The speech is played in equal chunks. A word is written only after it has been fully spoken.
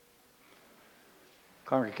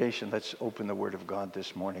Congregation, let's open the Word of God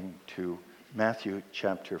this morning to Matthew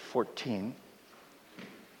chapter 14.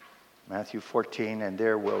 Matthew 14, and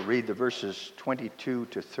there we'll read the verses 22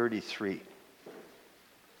 to 33.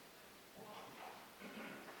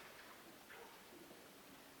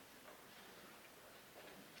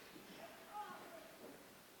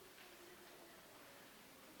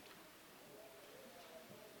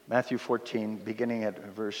 Matthew 14, beginning at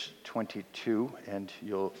verse 22, and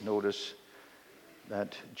you'll notice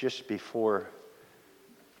that just before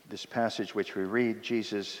this passage which we read,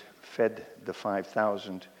 Jesus fed the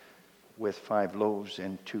 5,000 with 5 loaves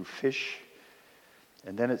and 2 fish.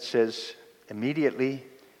 And then it says, immediately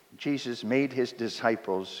Jesus made his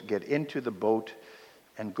disciples get into the boat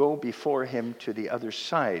and go before him to the other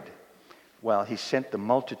side, while he sent the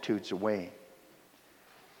multitudes away.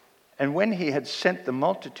 And when he had sent the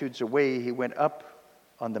multitudes away, he went up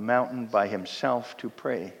on the mountain by himself to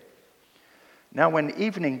pray. Now when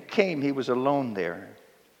evening came, he was alone there.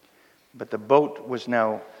 But the boat was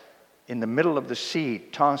now in the middle of the sea,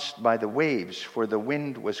 tossed by the waves, for the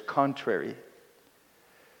wind was contrary.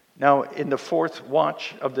 Now in the 4th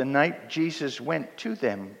watch of the night, Jesus went to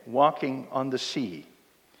them, walking on the sea.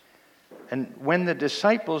 And when the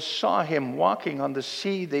disciples saw him walking on the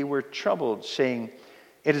sea, they were troubled, saying,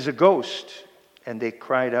 "It is a ghost," and they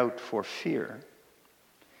cried out for fear.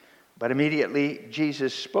 But immediately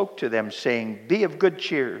Jesus spoke to them, saying, "Be of good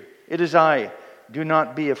cheer. It is I. Do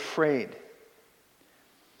not be afraid."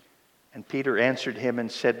 And Peter answered him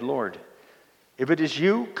and said, "Lord, if it is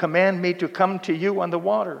you, command me to come to you on the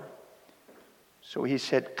water." So he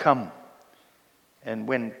said, "Come." And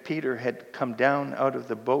when Peter had come down out of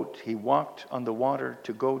the boat, he walked on the water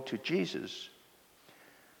to go to Jesus.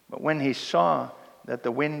 But when he saw that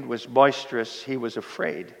the wind was boisterous, he was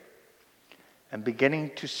afraid. And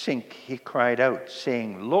beginning to sink, he cried out,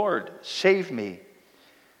 saying, "Lord, save me."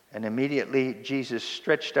 And immediately Jesus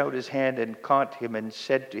stretched out his hand and caught him and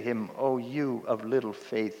said to him, "O you of little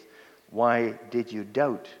faith, why did you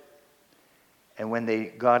doubt?" And when they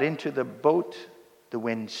got into the boat, the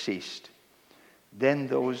wind ceased. Then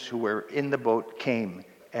those who were in the boat came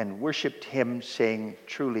and worshipped him, saying,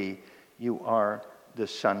 "Truly, you are the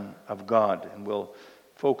Son of God." And we'll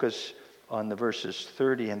focus on the verses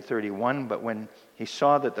 30 and 31. But when he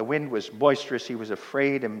saw that the wind was boisterous, he was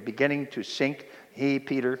afraid, and beginning to sink, he,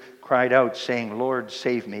 Peter, cried out, saying, "Lord,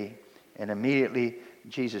 save me." And immediately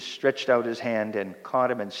Jesus stretched out his hand and caught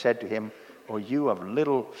him and said to him, "O you of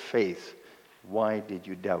little faith, why did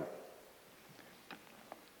you doubt?"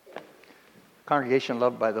 Congregation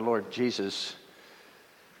loved by the Lord Jesus,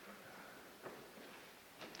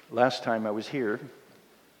 last time I was here,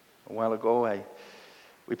 a while ago,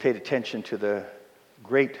 we paid attention to the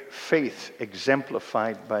great faith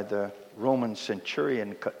exemplified by the Roman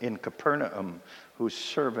centurion in Capernaum, whose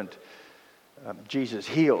servant Jesus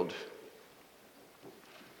healed.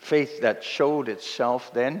 Faith that showed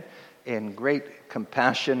itself then in great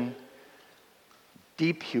compassion,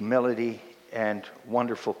 deep humility, and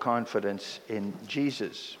wonderful confidence in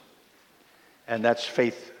Jesus. And that's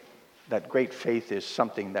faith. That great faith is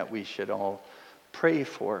something that we should all pray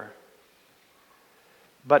for.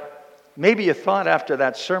 But maybe you thought after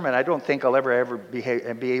that sermon, I don't think I'll ever be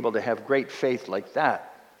able to have great faith like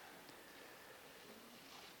that.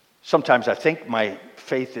 Sometimes I think my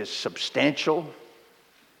faith is substantial.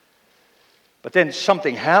 But then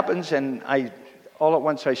something happens and all at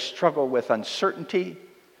once I struggle with uncertainty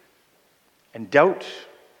and doubt.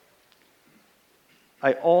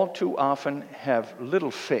 I all too often have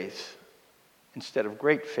little faith instead of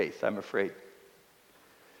great faith, I'm afraid.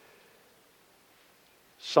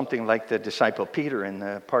 Something like the disciple Peter in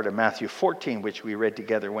the part of Matthew 14, which we read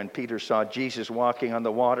together. When Peter saw Jesus walking on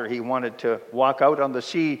the water, he wanted to walk out on the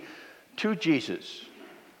sea to Jesus.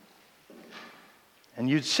 And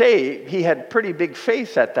you'd say he had pretty big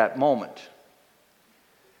faith at that moment.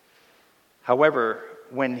 However,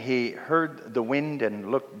 when he heard the wind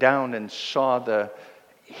and looked down and saw the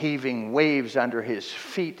heaving waves under his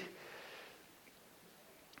feet,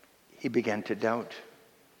 he began to doubt.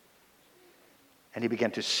 And he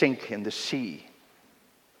began to sink in the sea.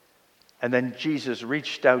 And then Jesus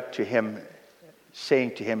reached out to him,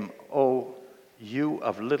 saying to him, "O you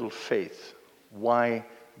of little faith, why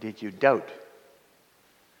did you doubt?"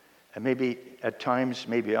 And maybe at times,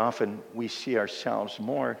 maybe often, we see ourselves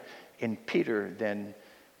more in Peter than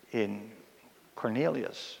in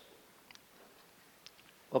Cornelius.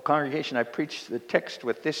 Well, congregation, I preached the text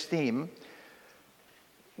with this theme.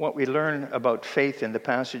 What we learn about faith in the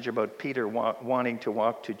passage about Peter wanting to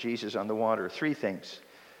walk to Jesus on the water. 3 things.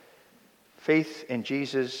 Faith in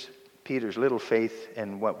Jesus, Peter's little faith,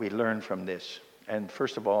 and what we learn from this. And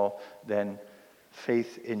first of all, then,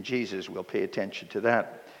 faith in Jesus. We'll pay attention to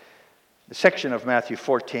that. The section of Matthew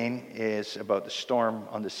 14 is about the storm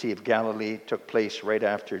on the Sea of Galilee. It took place right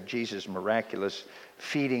after Jesus' miraculous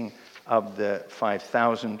feeding of the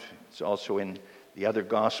 5,000. It's also in the other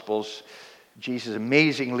Gospels. Jesus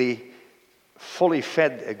amazingly fully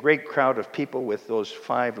fed a great crowd of people with those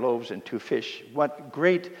 5 loaves and 2 fish. What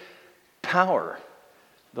great power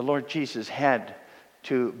the Lord Jesus had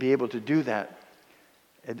to be able to do that.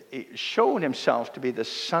 It showed himself to be the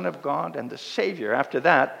Son of God and the Savior. After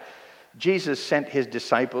that, Jesus sent his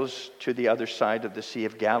disciples to the other side of the Sea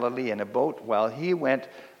of Galilee in a boat while he went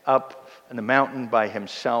up on the mountain by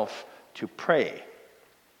himself to pray.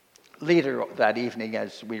 Later that evening,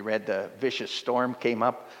 as we read, the vicious storm came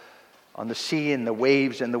up on the sea, and the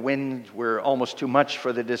waves and the wind were almost too much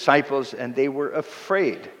for the disciples, and they were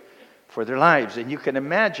afraid for their lives. And you can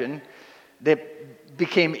imagine they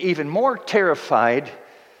became even more terrified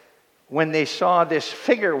when they saw this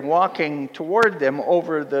figure walking toward them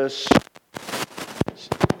over the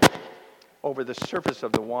surface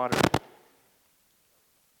of the water.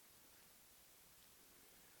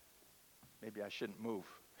 Maybe I shouldn't move.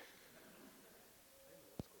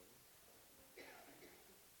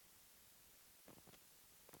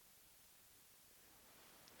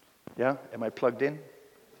 Yeah? Am I plugged in?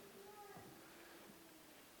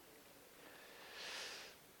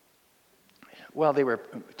 Well, they were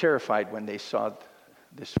terrified when they saw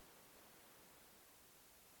this.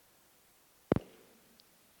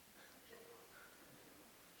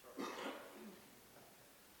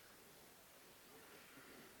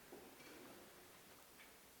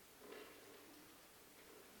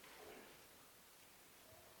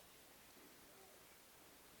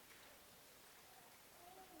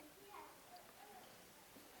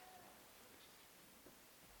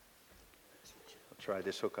 I'll try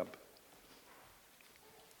this hookup.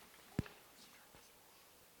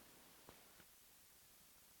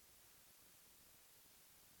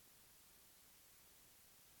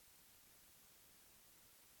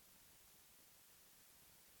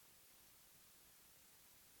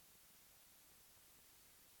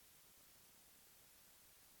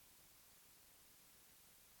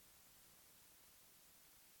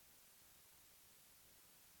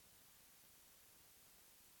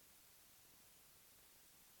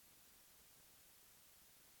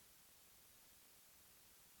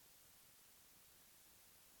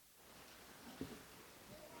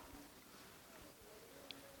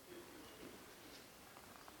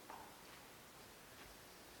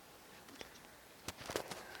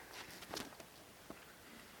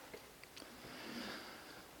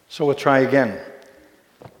 So we'll try again.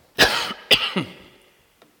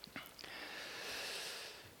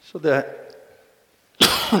 So the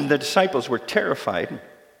disciples were terrified,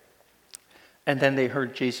 and then they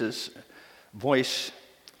heard Jesus' voice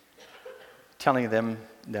telling them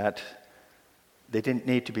that they didn't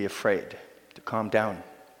need to be afraid, to calm down.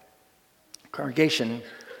 Congregation,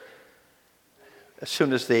 as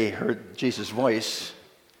soon as they heard Jesus' voice,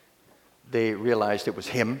 they realized it was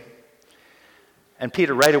him. And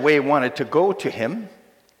Peter right away wanted to go to him,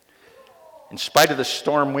 in spite of the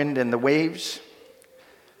storm wind and the waves,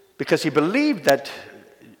 because he believed that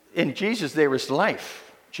in Jesus there is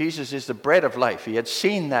life. Jesus is the bread of life. He had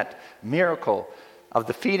seen that miracle of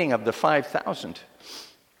the feeding of the 5,000.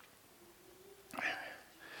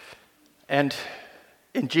 And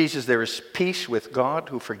in Jesus there is peace with God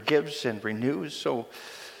who forgives and renews. So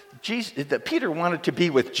Peter wanted to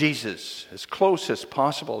be with Jesus as close as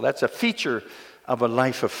possible. That's a feature of a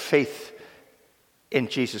life of faith in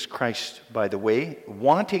Jesus Christ, by the way,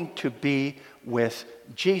 wanting to be with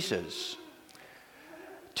Jesus.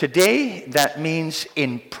 Today, that means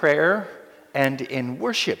in prayer and in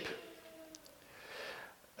worship.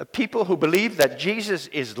 People who believe that Jesus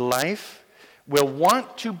is life will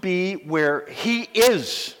want to be where he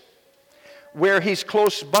is, where he's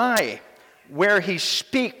close by, where he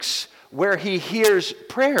speaks, where he hears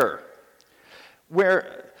prayer,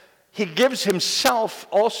 where he gives himself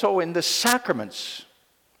also in the sacraments.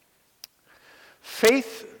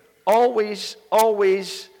 Faith always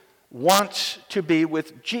wants to be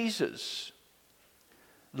with Jesus,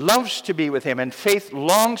 loves to be with him, and faith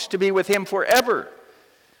longs to be with him forever.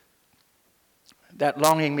 That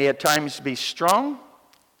longing may at times be strong,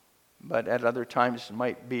 but at other times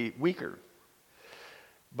might be weaker.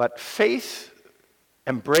 But faith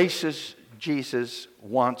embraces Jesus,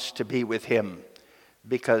 wants to be with him,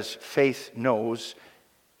 because faith knows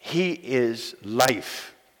he is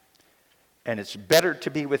life. And it's better to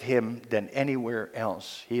be with him than anywhere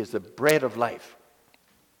else. He is the bread of life.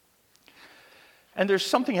 And there's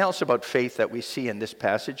something else about faith that we see in this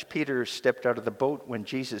passage. Peter stepped out of the boat when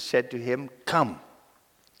Jesus said to him, "Come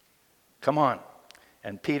on."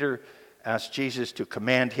 And Peter asked Jesus to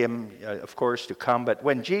command him, of course, to come. But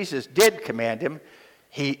when Jesus did command him,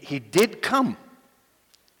 he did come.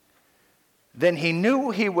 Then he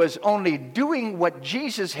knew he was only doing what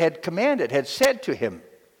Jesus had commanded, had said to him.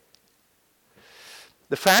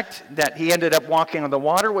 The fact that he ended up walking on the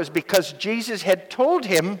water was because Jesus had told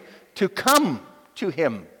him to come to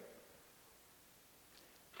him.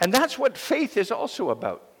 And that's what faith is also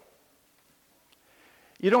about.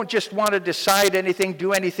 You don't just want to decide anything,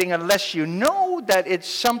 do anything, unless you know that it's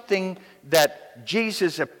something that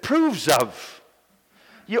Jesus approves of.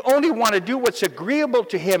 You only want to do what's agreeable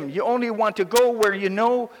to him. You only want to go where you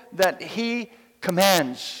know that he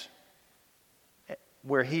commands,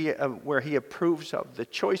 where he approves of. The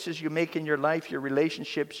choices you make in your life, your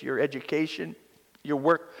relationships, your education, your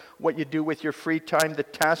work, what you do with your free time, the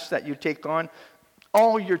tasks that you take on,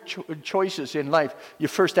 all your choices in life, you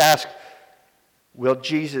first ask, will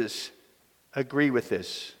Jesus agree with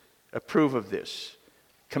this, approve of this,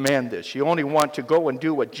 command this? You only want to go and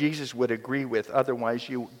do what Jesus would agree with. Otherwise,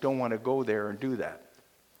 you don't want to go there and do that.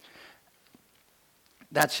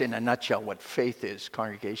 That's in a nutshell what faith is,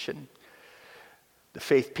 congregation. The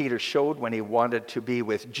faith Peter showed when he wanted to be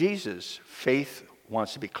with Jesus. Faith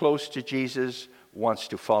wants to be close to Jesus, wants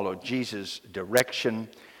to follow Jesus' direction.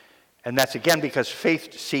 And that's again because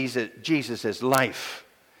faith sees Jesus as life,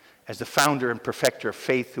 as the founder and perfecter of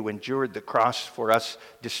faith who endured the cross for us,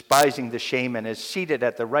 despising the shame, and is seated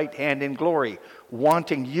at the right hand in glory,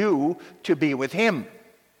 wanting you to be with him.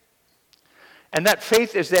 And that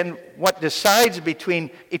faith is then what decides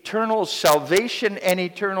between eternal salvation and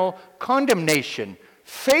eternal condemnation.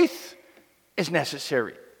 Faith is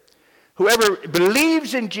necessary. Whoever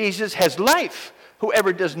believes in Jesus has life.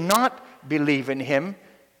 Whoever does not believe in him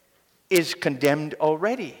is condemned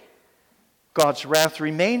already. God's wrath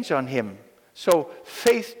remains on him. So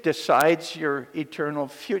faith decides your eternal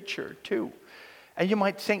future too. And you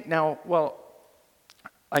might think now, well,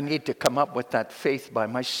 I need to come up with that faith by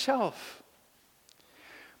myself.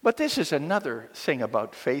 But this is another thing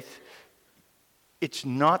about faith. It's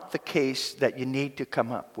not the case that you need to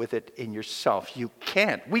come up with it in yourself. You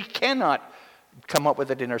can't. We cannot come up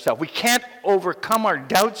with it in ourselves. We can't overcome our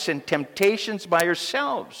doubts and temptations by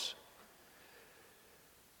ourselves.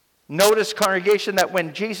 Notice, congregation, that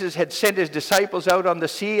when Jesus had sent his disciples out on the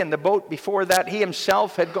sea in the boat, before that, he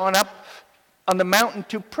himself had gone up on the mountain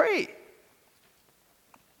to pray.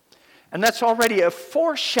 And that's already a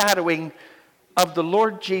foreshadowing of the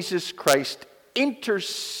Lord Jesus Christ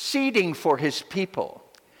interceding for his people,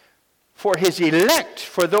 for his elect,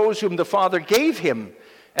 for those whom the Father gave him.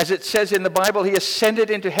 As it says in the Bible, he ascended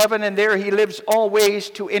into heaven, and there he lives always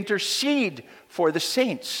to intercede for the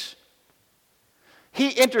saints.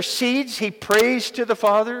 He intercedes, he prays to the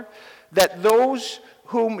Father that those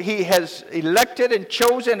whom he has elected and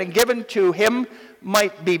chosen and given to him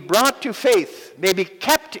might be brought to faith, may be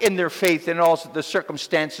kept in their faith in all the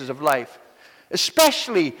circumstances of life,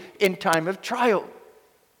 especially in time of trial.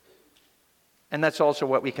 And that's also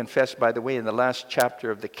what we confess, by the way, in the last chapter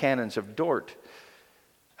of the Canons of Dort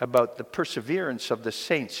about the perseverance of the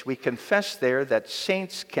saints. We confess there that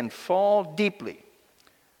saints can fall deeply,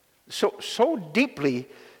 so deeply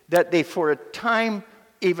that they for a time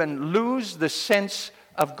even lose the sense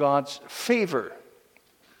of God's favor.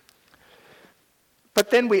 But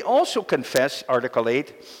then we also confess, Article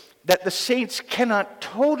 8, that the saints cannot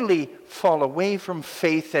totally fall away from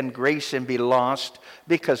faith and grace and be lost,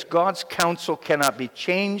 because God's counsel cannot be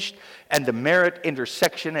changed, and the merit,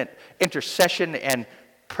 intercession and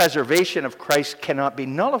preservation of Christ cannot be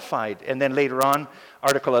nullified. And then later on,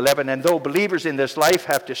 Article 11, and though believers in this life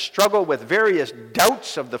have to struggle with various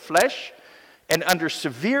doubts of the flesh, and under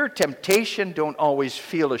severe temptation don't always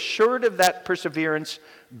feel assured of that perseverance,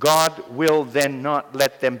 God will then not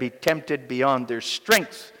let them be tempted beyond their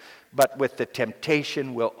strength, but with the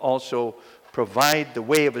temptation will also provide the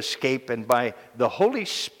way of escape, and by the Holy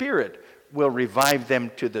Spirit will revive them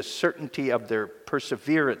to the certainty of their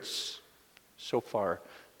perseverance. So far,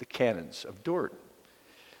 the Canons of Dort.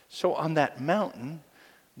 So on that mountain,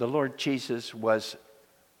 the Lord Jesus was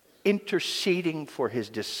interceding for his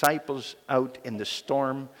disciples out in the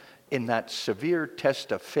storm, in that severe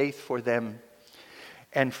test of faith for them,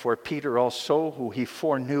 and for Peter also, who he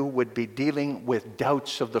foreknew would be dealing with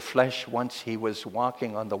doubts of the flesh once he was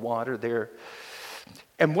walking on the water there.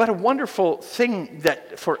 And what a wonderful thing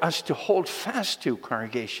that for us to hold fast to,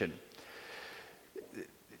 congregation,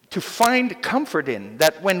 to find comfort in,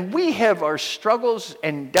 that when we have our struggles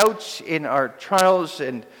and doubts in our trials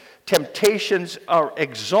and temptations, our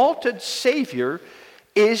exalted Savior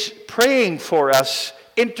is praying for us,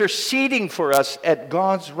 interceding for us at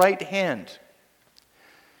God's right hand.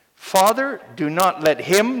 Father, do not let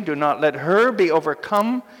him, do not let her be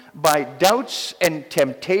overcome by doubts and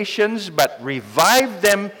temptations, but revive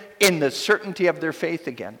them in the certainty of their faith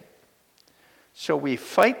again. So we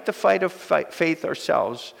fight the fight of faith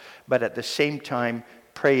ourselves, but at the same time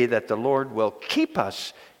pray that the Lord will keep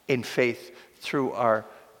us in faith through our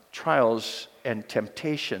trials and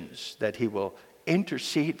temptations, that he will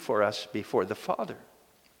intercede for us before the Father.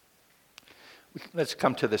 Let's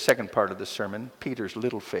come to the second part of the sermon, Peter's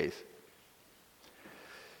little faith.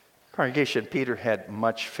 Congregation, Peter had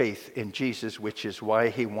much faith in Jesus, which is why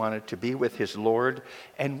he wanted to be with his Lord,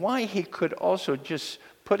 and why he could also just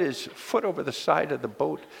put his foot over the side of the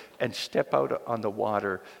boat and step out on the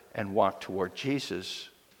water and walk toward Jesus.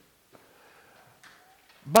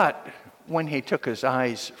 But when he took his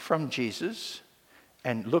eyes from Jesus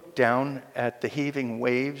and looked down at the heaving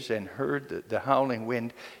waves and heard the howling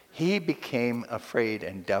wind, he became afraid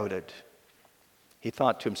and doubted. He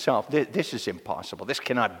thought to himself, this is impossible. This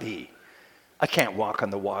cannot be. I can't walk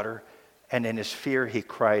on the water. And in his fear, he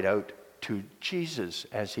cried out to Jesus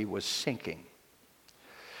as he was sinking.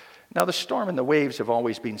 Now, the storm and the waves have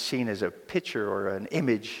always been seen as a picture or an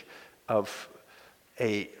image of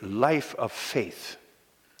a life of faith.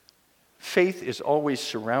 Faith is always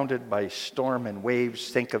surrounded by storm and waves.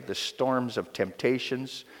 Think of the storms of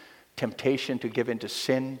temptations, temptation to give into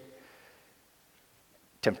sin.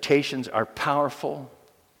 Temptations are powerful.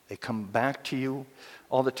 They come back to you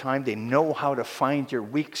all the time. They know how to find your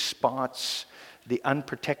weak spots, the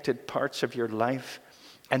unprotected parts of your life,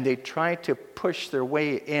 and they try to push their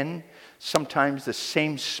way in, sometimes the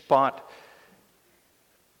same spot,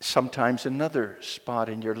 sometimes another spot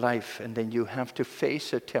in your life, and then you have to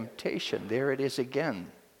face a temptation. There it is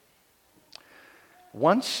again.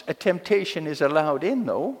 Once a temptation is allowed in,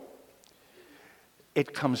 though,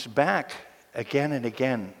 it comes back again and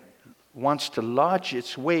again, wants to lodge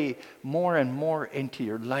its way more and more into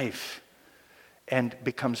your life, and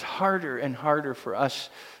becomes harder and harder for us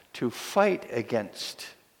to fight against,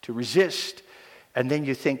 to resist. And then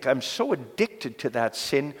you think, I'm so addicted to that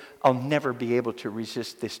sin, I'll never be able to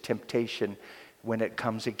resist this temptation when it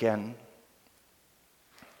comes again.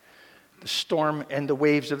 The storm and the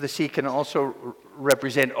waves of the sea can also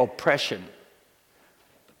represent oppression,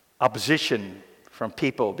 opposition from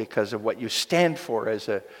people because of what you stand for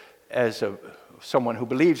as someone who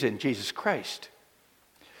believes in Jesus Christ.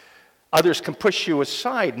 Others can push you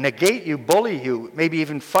aside, negate you, bully you, maybe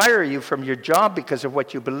even fire you from your job because of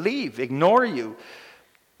what you believe, ignore you.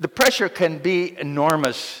 The pressure can be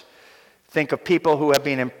enormous. Think of people who have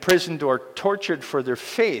been imprisoned or tortured for their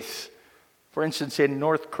faith, for instance, in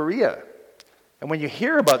North Korea. And when you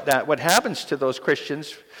hear about that, what happens to those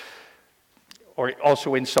Christians, or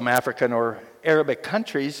also in some African or Arabic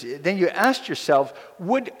countries, then you ask yourself,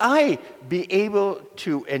 would I be able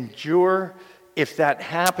to endure if that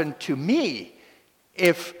happened to me?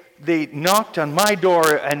 If they knocked on my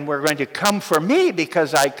door and were going to come for me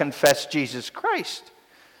because I confessed Jesus Christ?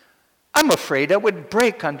 I'm afraid I would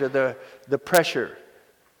break under the pressure.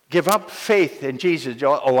 Give up faith in Jesus.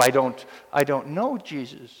 Oh, I don't know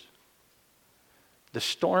Jesus. The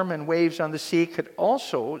storm and waves on the sea could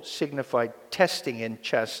also signify testing and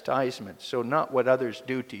chastisement. So not what others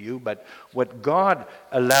do to you, but what God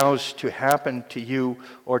allows to happen to you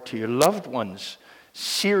or to your loved ones.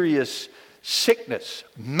 Serious sickness,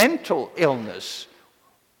 mental illness.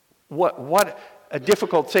 What a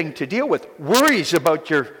difficult thing to deal with. Worries about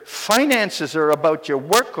your finances or about your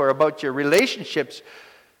work or about your relationships.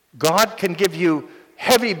 God can give you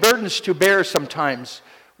heavy burdens to bear sometimes,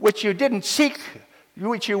 which you didn't seek,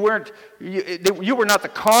 which you were not the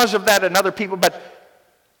cause of that in other people, but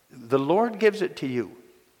the Lord gives it to you.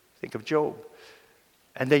 Think of Job.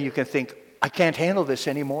 And then you can think, I can't handle this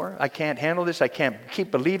anymore. I can't handle this. I can't keep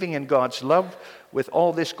believing in God's love with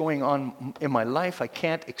all this going on in my life. I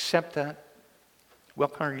can't accept that. Well,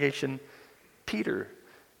 congregation, Peter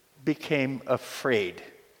became afraid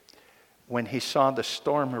when he saw the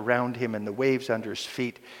storm around him and the waves under his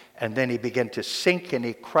feet, and then he began to sink, and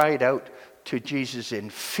he cried out to Jesus in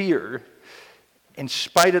fear, in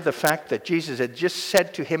spite of the fact that Jesus had just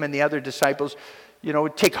said to him and the other disciples,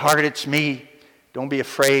 take heart, it's me, don't be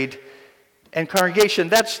afraid. And congregation,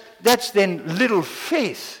 that's then little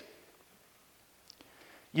faith.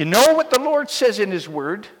 You know what the Lord says in His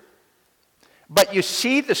Word, but you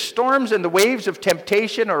see the storms and the waves of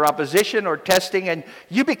temptation or opposition or testing, and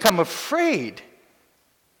you become afraid.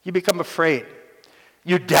 You become afraid.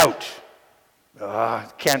 You doubt.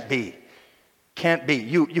 Can't be. can't be.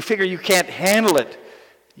 You figure you can't handle it.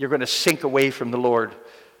 You're going to sink away from the Lord.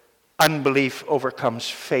 Unbelief overcomes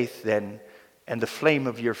faith then, and the flame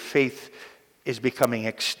of your faith is becoming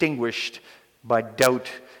extinguished by doubt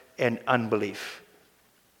and unbelief.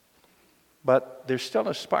 But there's still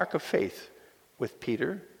a spark of faith with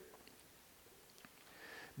Peter,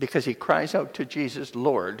 because he cries out to Jesus,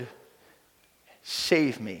 Lord,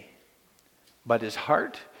 save me. But his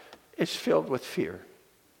heart is filled with fear.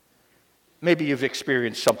 Maybe you've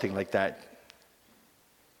experienced something like that.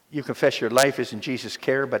 You confess your life is in Jesus'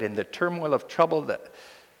 care, but in the turmoil of trouble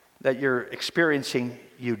that you're experiencing,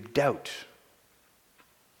 you doubt.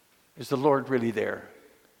 Is the Lord really there?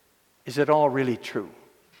 Is it all really true?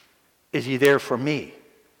 Is he there for me?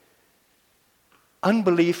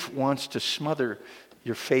 Unbelief wants to smother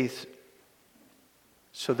your faith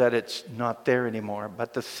so that it's not there anymore.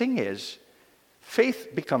 But the thing is, faith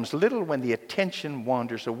becomes little when the attention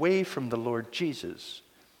wanders away from the Lord Jesus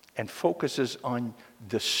and focuses on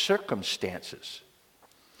the circumstances.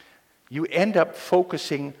 You end up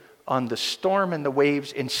focusing on the storm and the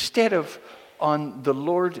waves instead of on the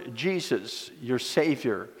Lord Jesus, your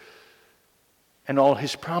Savior, and all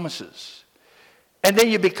his promises. And then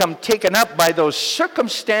you become taken up by those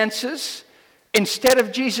circumstances instead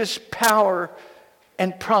of Jesus' power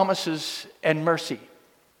and promises and mercy.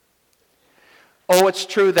 Oh, it's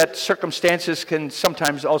true that circumstances can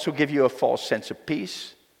sometimes also give you a false sense of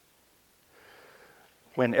peace.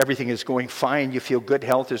 When everything is going fine, you feel good,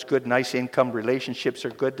 health is good, nice income, relationships are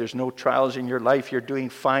good, there's no trials in your life, you're doing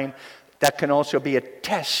fine. That can also be a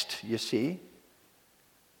test, you see.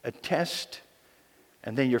 A test.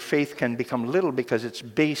 And then your faith can become little because it's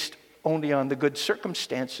based only on the good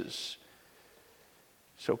circumstances.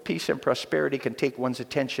 So peace and prosperity can take one's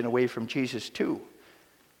attention away from Jesus too.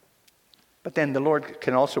 But then the Lord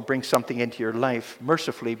can also bring something into your life,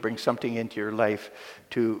 mercifully bring something into your life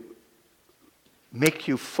to make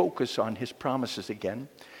you focus on his promises again.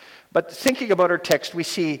 But thinking about our text, we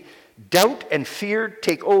see doubt and fear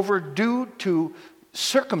take over due to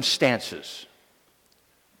circumstances.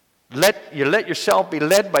 Let yourself be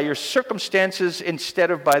led by your circumstances instead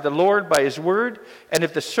of by the Lord, by his word. And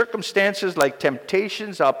if the circumstances like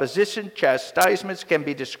temptations, opposition, chastisements can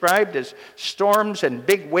be described as storms and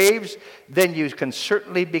big waves, then you can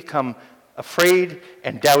certainly become afraid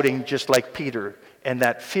and doubting just like Peter. And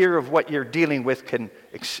that fear of what you're dealing with can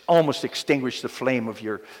almost extinguish the flame of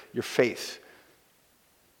your faith.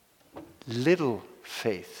 Little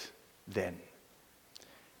faith, then.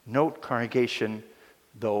 Note, congregation,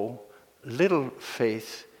 though, little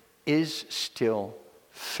faith is still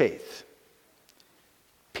faith.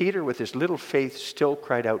 Peter, with his little faith, still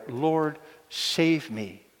cried out, Lord, save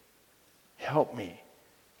me, help me.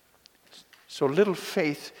 So little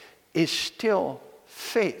faith is still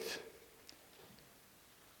faith.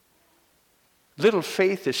 Little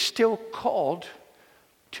faith is still called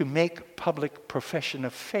to make public profession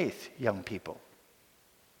of faith, young people.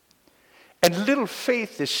 And little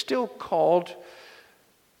faith is still called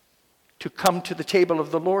to come to the table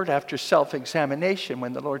of the Lord after self-examination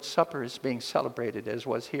when the Lord's Supper is being celebrated, as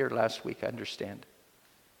was here last week, I understand.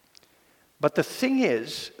 But the thing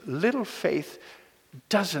is, little faith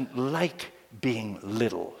doesn't like being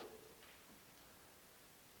little.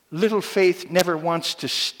 Little faith never wants to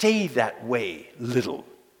stay that way, little.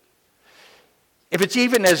 If it's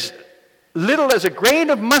even as little as a grain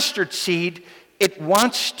of mustard seed, it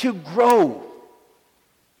wants to grow.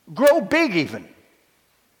 Grow big even.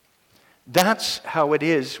 That's how it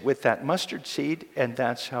is with that mustard seed, and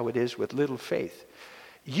that's how it is with little faith.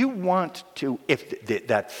 You want to, if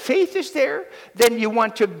that faith is there, then you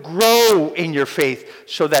want to grow in your faith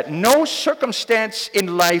so that no circumstance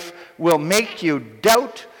in life will make you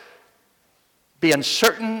doubt, be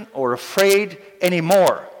uncertain, or afraid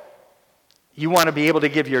anymore. You want to be able to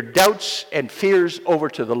give your doubts and fears over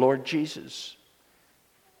to the Lord Jesus.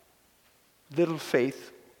 Little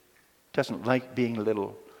faith doesn't like being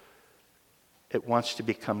little. It wants to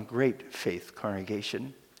become great faith,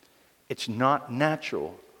 congregation. It's not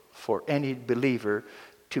natural for any believer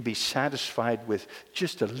to be satisfied with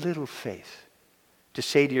just a little faith. To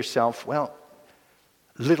say to yourself, well,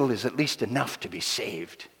 little is at least enough to be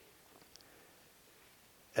saved.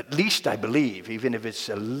 At least I believe, even if it's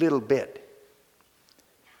a little bit.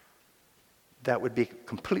 That would be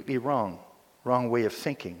completely wrong way of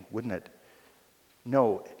thinking, wouldn't it?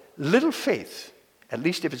 No, little faith, at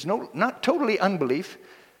least if it's not totally unbelief,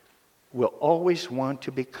 will always want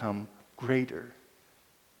to become greater.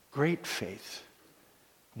 Great faith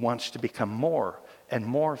wants to become more and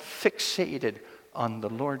more fixated on the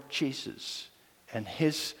Lord Jesus and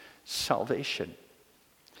his salvation.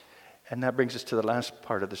 And that brings us to the last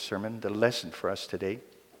part of the sermon, the lesson for us today.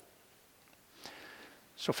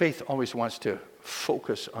 So faith always wants to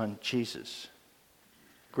focus on Jesus.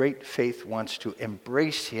 Great faith wants to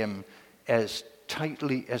embrace him as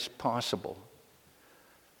tightly as possible.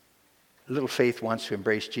 Little faith wants to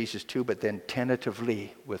embrace Jesus too, but then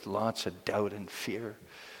tentatively with lots of doubt and fear.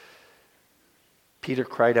 Peter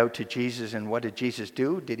cried out to Jesus, and what did Jesus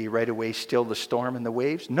do? Did he right away still the storm and the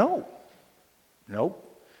waves? No.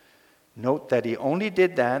 Note that he only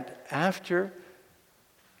did that after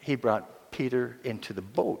he brought Peter into the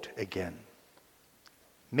boat again.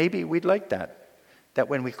 Maybe we'd like that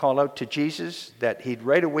when we call out to Jesus, that he'd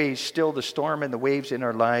right away still the storm and the waves in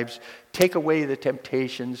our lives, take away the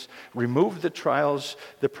temptations, remove the trials,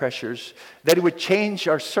 the pressures, that he would change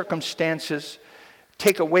our circumstances,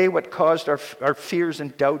 take away what caused our fears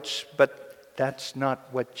and doubts. But that's not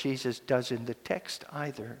what Jesus does in the text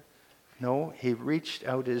either. No, he reached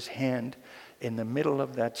out his hand in the middle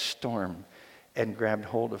of that storm and grabbed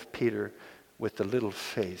hold of Peter with the little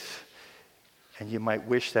faith. And you might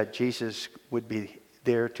wish that Jesus would be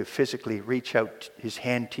there to physically reach out his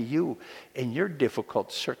hand to you in your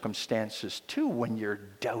difficult circumstances too, when you're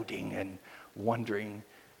doubting and wondering.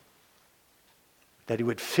 That he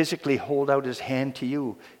would physically hold out his hand to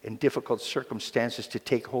you in difficult circumstances to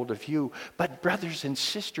take hold of you. But brothers and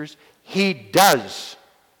sisters, he does.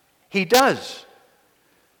 He does.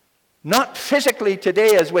 Not physically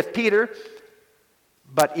today as with Peter,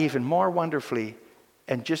 but even more wonderfully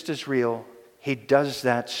and just as real, he does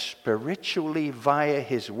that spiritually via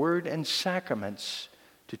his word and sacraments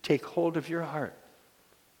to take hold of your heart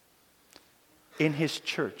in his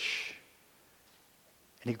church.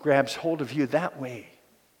 And he grabs hold of you that way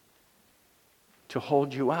to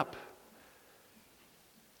hold you up.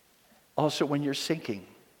 Also when you're sinking,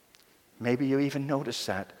 maybe you even notice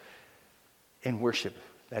that in worship,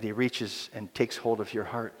 that he reaches and takes hold of your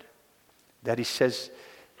heart. That he says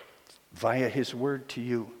via his word to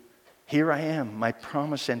you, here I am, my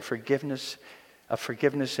promise and forgiveness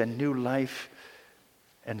and new life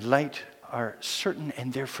and light are certain,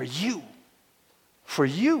 and they're for you. For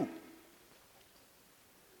you.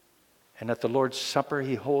 And at the Lord's Supper,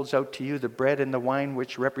 he holds out to you the bread and the wine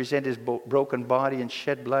which represent his broken body and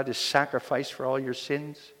shed blood, his sacrifice for all your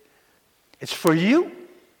sins. It's for you.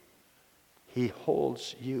 He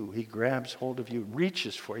holds you. He grabs hold of you,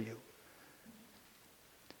 reaches for you.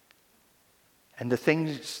 And the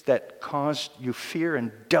things that caused you fear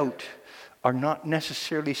and doubt are not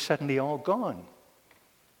necessarily suddenly all gone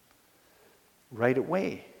right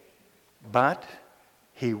away. But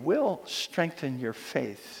he will strengthen your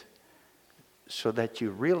faith so that you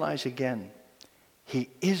realize again, he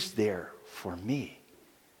is there for me.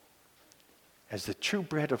 As the true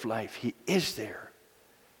bread of life, he is there.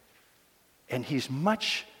 And he's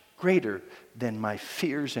much greater than my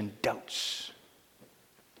fears and doubts.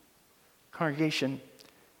 Congregation,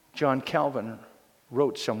 John Calvin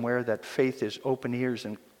wrote somewhere that faith is open ears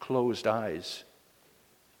and closed eyes.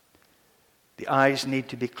 The eyes need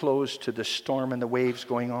to be closed to the storm and the waves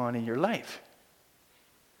going on in your life.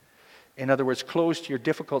 In other words, closed to your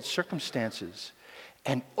difficult circumstances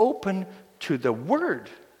and open to the Word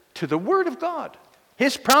of God,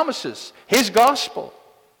 his promises, his gospel.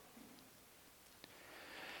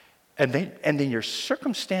 And then your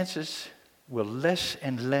circumstances will less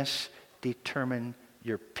and less determine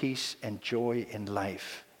your peace and joy in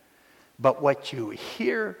life. But what you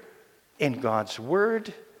hear in God's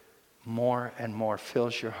word more and more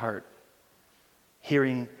fills your heart.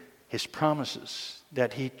 Hearing his promises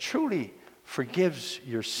that he truly forgives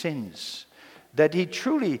your sins, that he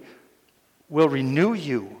truly will renew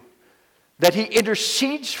you, that he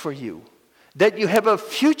intercedes for you, that you have a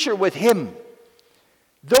future with him.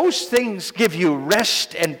 Those things give you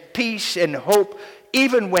rest and peace and hope,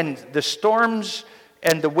 even when the storms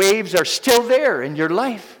and the waves are still there in your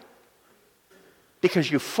life.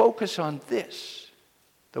 Because you focus on this,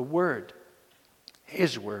 the Word,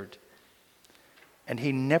 his Word. And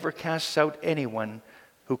he never casts out anyone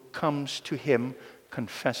who comes to him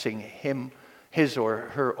confessing his or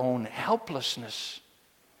her own helplessness.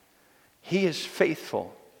 He is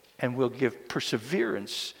faithful and will give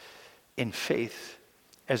perseverance in faith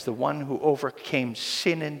as the one who overcame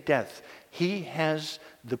sin and death. He has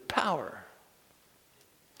the power.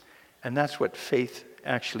 And that's what faith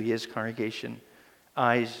actually is, congregation.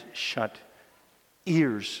 Eyes shut,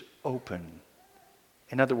 ears open.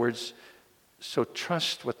 In other words, so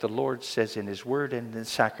trust what the Lord says in his word and in the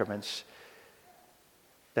sacraments,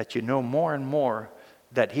 that you know more and more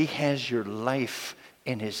that he has your life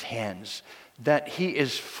in his hands, that he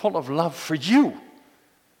is full of love for you,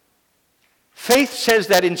 Faith says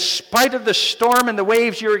that in spite of the storm and the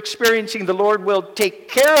waves you're experiencing, the Lord will take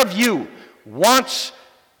care of you, wants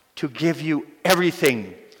to give you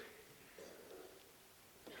everything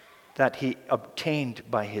that he obtained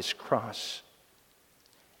by his cross.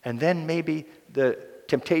 And then maybe the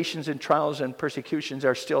temptations and trials and persecutions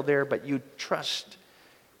are still there, but you trust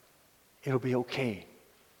it'll be okay.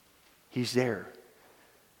 He's there.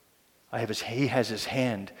 He has his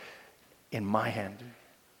hand in my hand.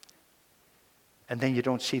 And then you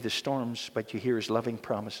don't see the storms, but you hear his loving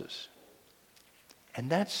promises. And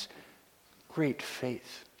that's great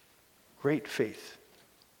faith. Great faith.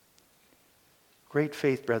 Great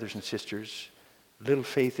faith, brothers and sisters. Little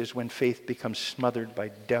faith is when faith becomes smothered by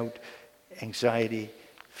doubt, anxiety,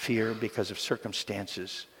 fear because of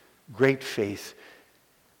circumstances. Great faith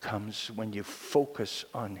comes when you focus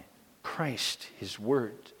on Christ, his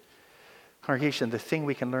word. Congregation, the thing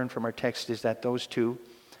we can learn from our text is that those two,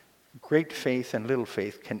 great faith and little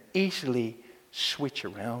faith, can easily switch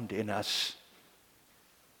around in us.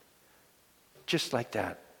 Just like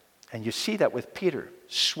that. And you see that with Peter,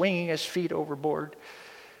 swinging his feet overboard,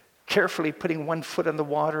 carefully putting one foot on the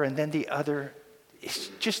water and then the other. It's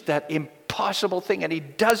just that impossible thing. And he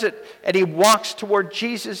does it, and he walks toward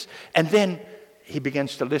Jesus, and then he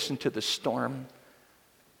begins to listen to the storm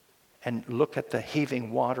and look at the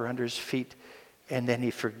heaving water under his feet. And then he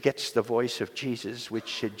forgets the voice of Jesus,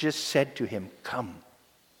 which had just said to him, "Come,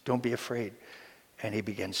 don't be afraid." And he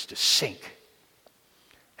begins to sink.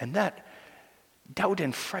 And that doubt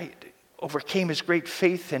and fright overcame his great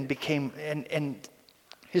faith and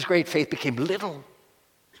his great faith became little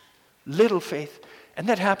faith. And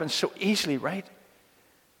that happens so easily, right?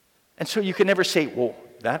 And so you can never say, "Whoa,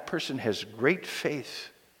 that person has great faith.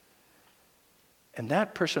 And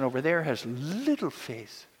that person over there has little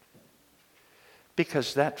faith."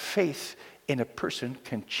 Because that faith in a person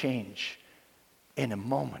can change in a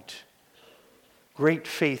moment. Great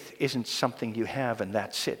faith isn't something you have and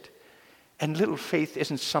that's it. And little faith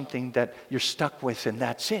isn't something that you're stuck with and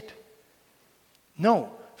that's it.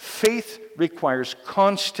 No, faith requires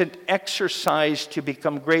constant exercise to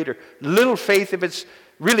become greater. Little faith, if it's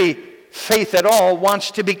really faith at all,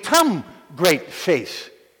 wants to become great faith.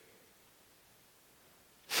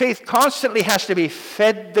 Faith constantly has to be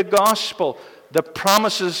fed the gospel, the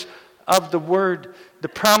promises of the word, the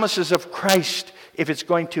promises of Christ, if it's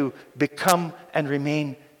going to become and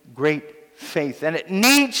remain great faith. And it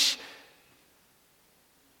needs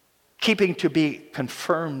keeping to be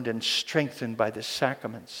confirmed and strengthened by the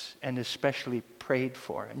sacraments, and especially prayed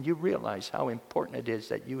for. And you realize how important it is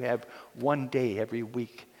that you have one day every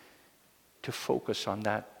week to focus on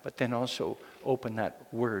that, but then also open that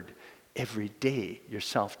word every day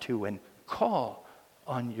yourself too and call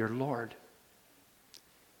on your Lord.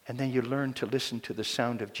 And then you learn to listen to the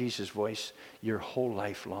sound of Jesus' voice your whole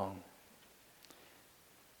life long.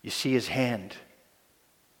 You see his hand.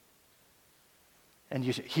 And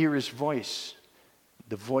you hear his voice,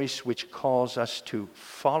 the voice which calls us to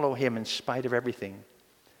follow him in spite of everything.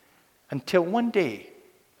 Until one day,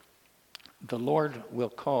 the Lord will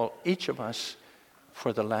call each of us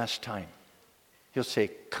for the last time. He'll say,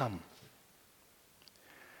 "Come."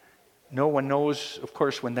 No one knows, of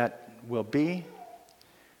course, when that will be,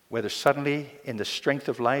 whether suddenly in the strength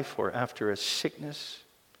of life or after a sickness.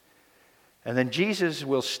 And then Jesus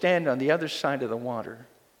will stand on the other side of the water.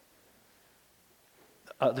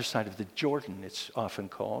 Other side of the Jordan, it's often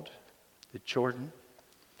called, the Jordan.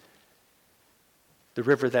 The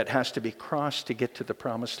river that has to be crossed to get to the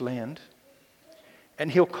promised land.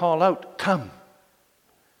 And he'll call out, "Come.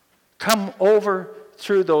 Come over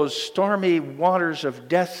through those stormy waters of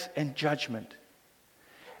death and judgment."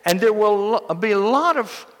 And there will be a lot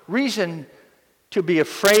of reason to be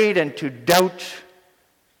afraid and to doubt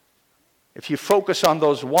if you focus on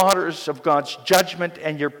those waters of God's judgment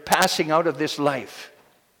and you're passing out of this life.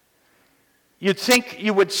 You'd think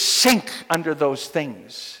you would sink under those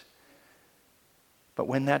things. But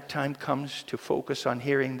when that time comes to focus on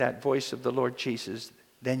hearing that voice of the Lord Jesus,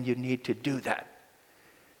 then you need to do that.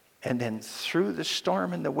 And then through the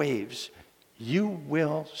storm and the waves, you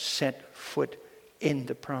will set foot in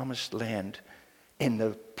the promised land, in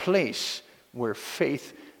the place where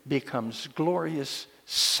faith becomes glorious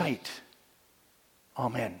sight.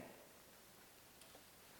 Amen.